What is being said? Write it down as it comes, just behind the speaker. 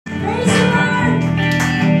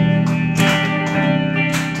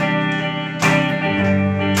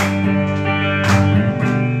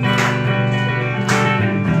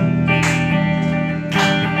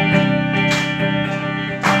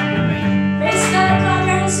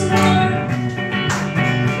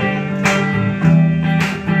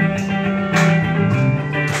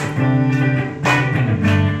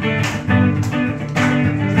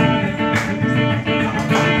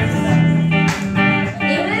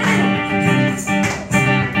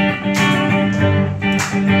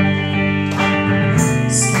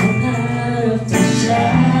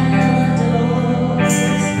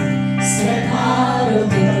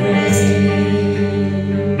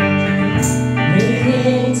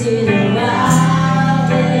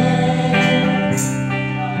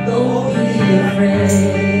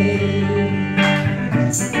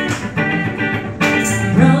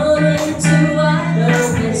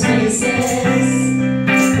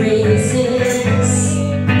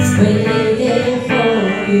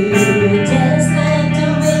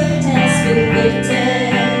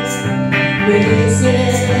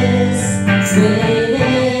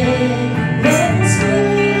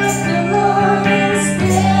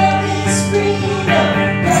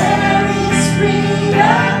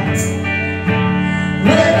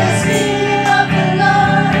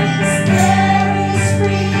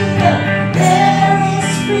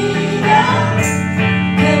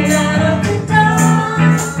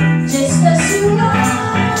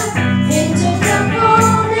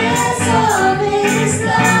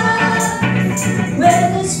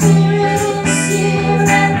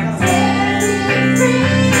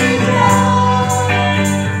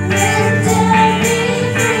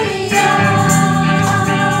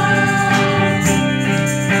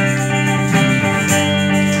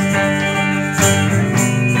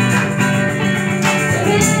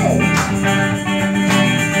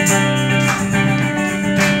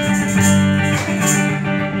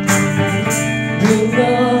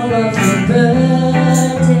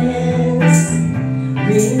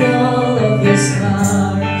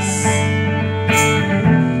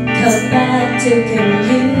to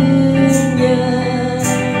communion,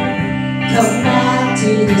 come back to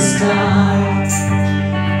the start.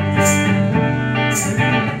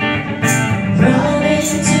 Run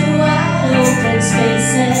into wide open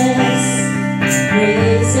spaces,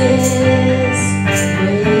 praises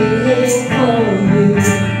waiting for you.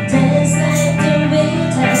 Dance like the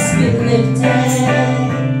weight has been lifted,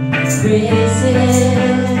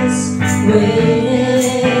 praises waiting.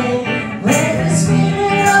 Where the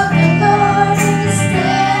Spirit of the Lord is,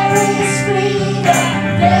 there is freedom,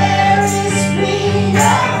 there is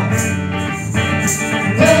freedom.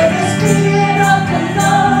 Where the Spirit of the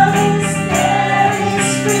Lord is, there is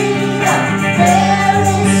freedom, there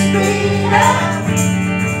is freedom.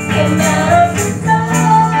 Come out of the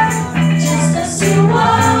dark, just as you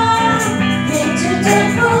are, into the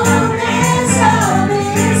fullness of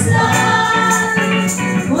His love.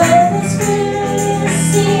 Where the Spirit is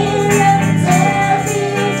here, let there be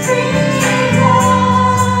freedom.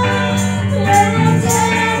 Let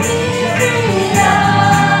there be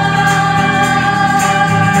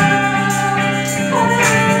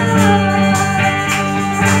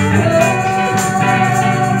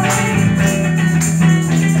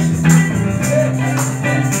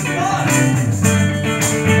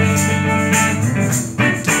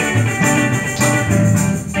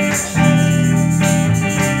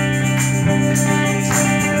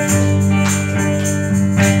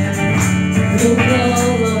bring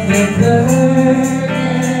all of your burdens,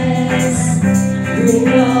 bring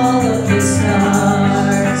all of your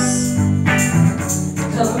scars.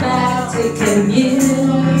 Come back to communion,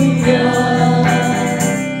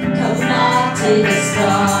 come back to the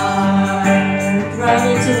start. Run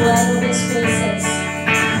into wide open spaces,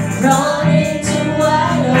 run into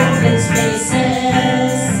wide open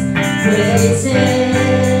spaces,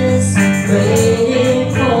 praises waiting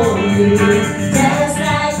for you. Dance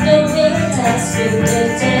like the wind has been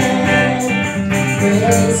lifted,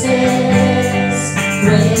 praises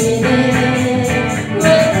waiting.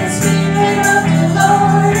 Where the Spirit of the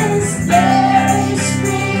Lord is, there is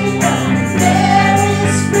freedom, there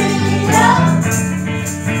is freedom.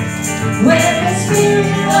 Where the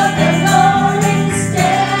Spirit of the Lord is,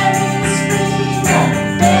 there is freedom,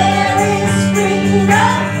 there is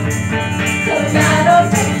freedom. Come out of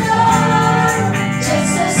the dark,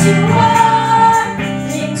 just as you are,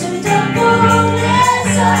 into the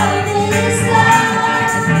fullness of His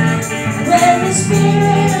love. When the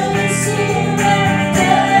Spirit is here, let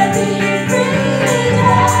there be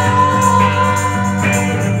freedom.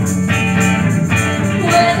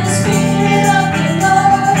 When the Spirit of the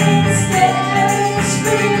Lord is, there is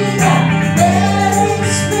freedom, there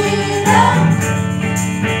is freedom.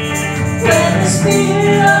 When the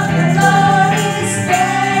Spirit of the Lord is,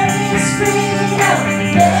 there is freedom,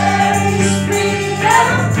 there is freedom.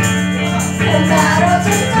 Come out of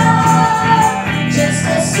the dark, just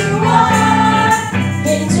as you are,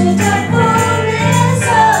 into the fullness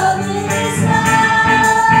of His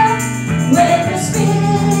love. When the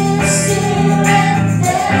Spirit is here, let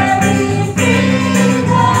there be freedom,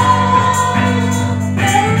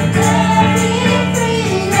 let there be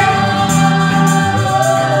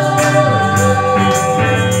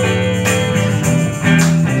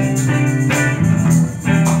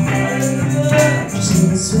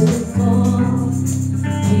chains will fall,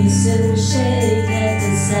 peace will shake at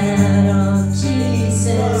the sound of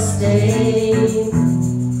Jesus' name.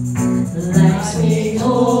 Lives made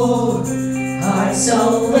whole, hearts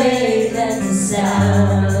awake at the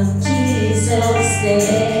sound of Jesus'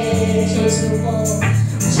 name.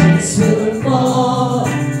 Chains will fall,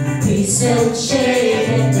 peace will shake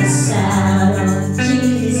at the sound of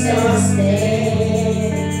Jesus'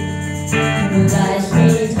 name. Lives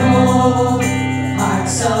made whole,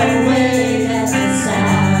 hearts awake at the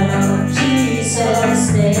sound of Jesus'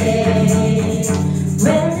 name.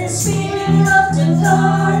 When the Spirit of the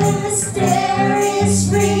Lord is, there is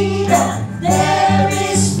freedom, there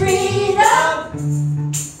is freedom.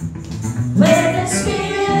 When the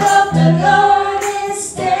Spirit of the Lord is,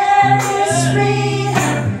 there is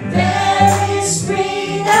freedom, there is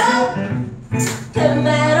freedom. Come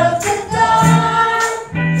out of the dark,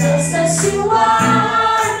 just as you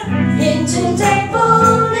are, into the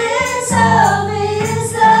fullness of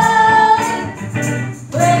His love.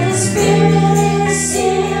 Where the Spirit is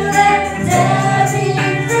here, let there be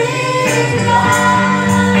freedom.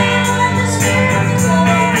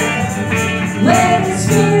 Where the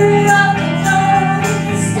Spirit of the Lord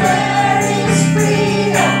is, there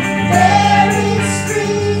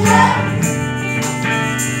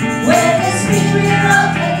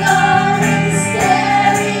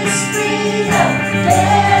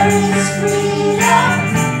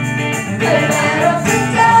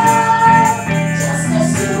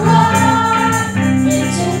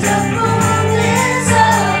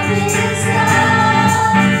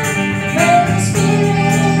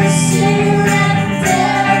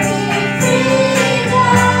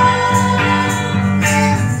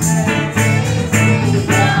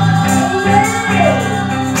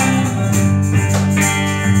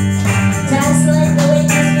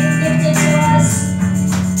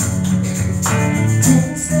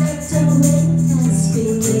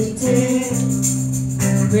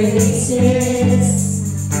waiting.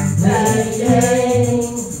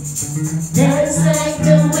 Dance like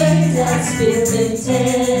the wind that's been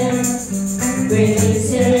lifted.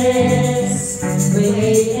 Praises,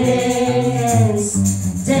 waiting.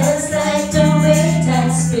 Dance like the wind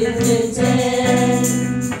that's been lifted.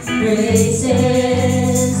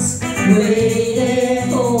 Praises, waiting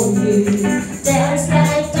for you. Dance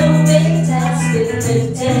like the wind that's been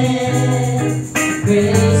lifted.